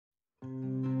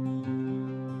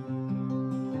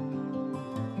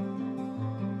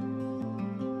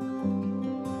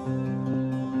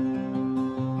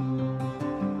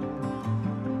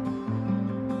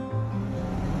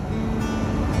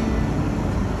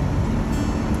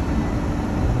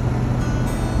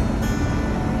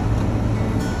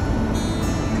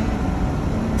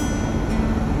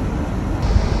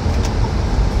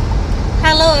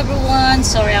everyone.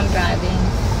 Sorry I'm driving.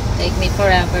 Take me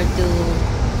forever to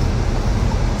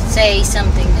say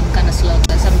something. I'm kind of slow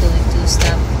because I'm doing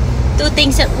two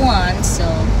things at once. So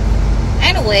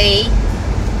anyway,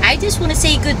 I just want to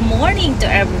say good morning to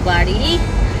everybody.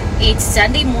 It's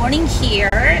Sunday morning here.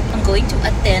 I'm going to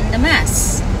attend the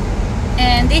Mass.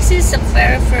 And this is the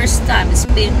very first time. It's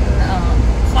been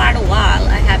quite a while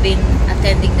I have been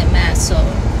attending the Mass. So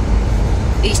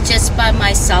it's just by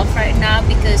myself right now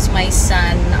because my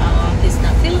son is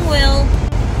not feeling well.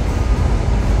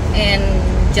 And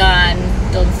John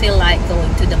don't feel like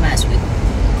going to the Mass with me.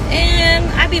 And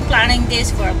I've been planning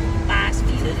this for the past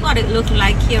few days. What it looks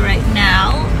like here right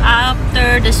now.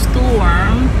 After the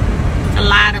storm, a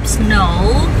lot of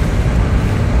snow.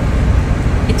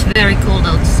 It's very cold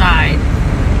outside.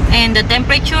 And the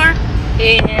temperature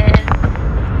is,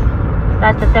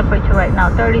 that's the temperature right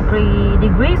now, 33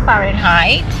 degrees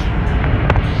Fahrenheit.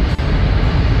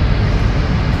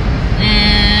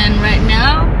 And right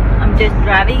now, I'm just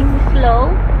driving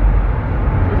slow.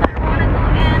 I don't want to go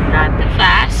and drive too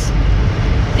fast.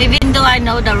 Even though I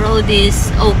know the road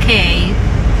is okay,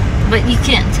 but you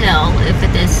can't tell if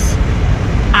it is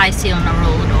icy on the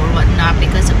road or whatnot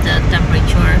because of the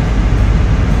temperature.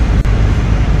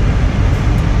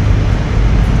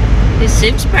 It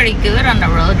seems pretty good on the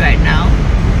road right now.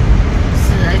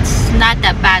 So it's not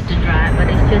that bad to drive, but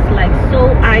it's just like so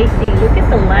icy. Look at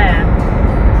the land.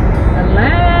 The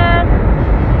land,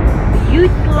 the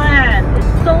huge land.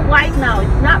 It's so white now.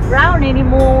 It's not brown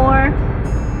anymore.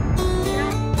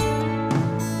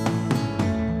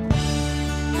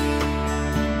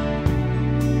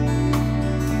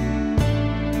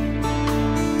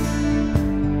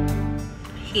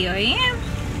 Here I am.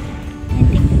 I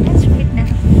think that's right now.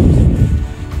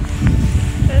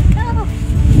 There we go.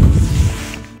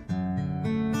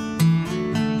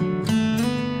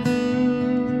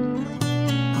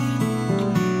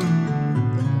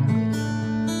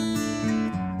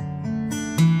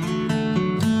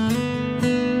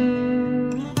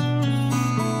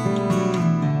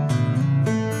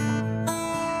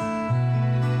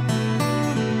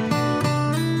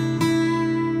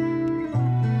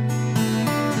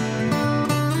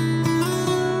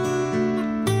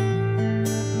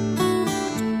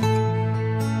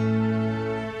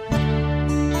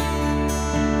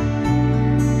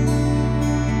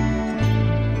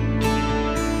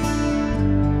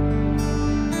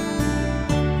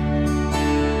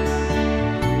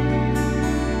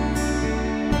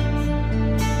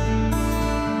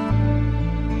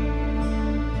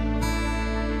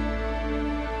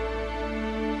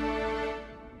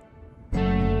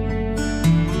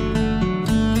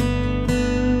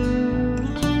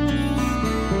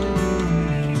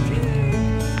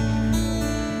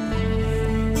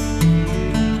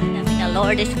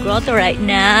 This grotto right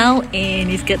now,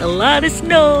 and it's got a lot of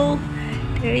snow.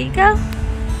 There you go.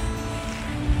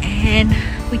 And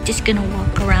we're just gonna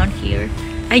walk around here.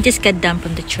 I just got done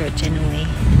from the church anyway,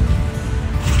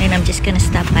 and I'm just gonna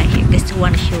stop by here just to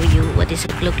want to show you what does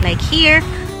it look like here.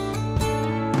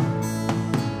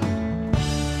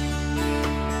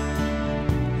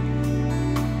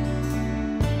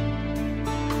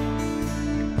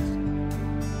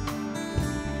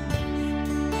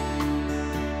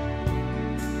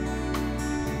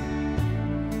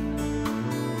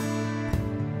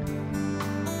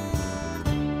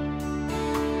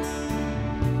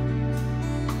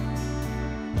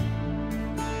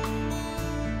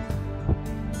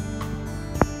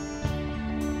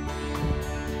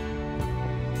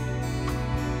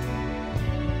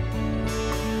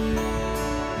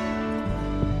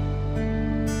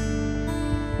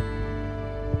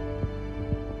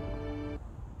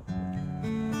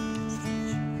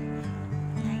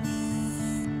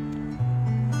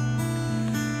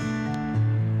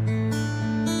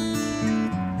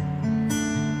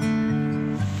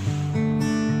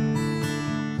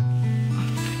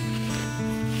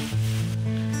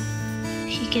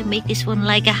 Can make this one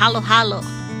like a hollow.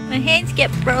 My hands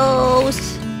get froze.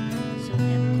 So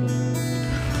damn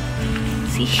cold.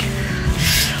 See?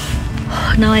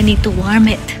 Now I need to warm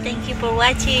it. Thank you for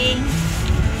watching.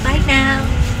 Bye now.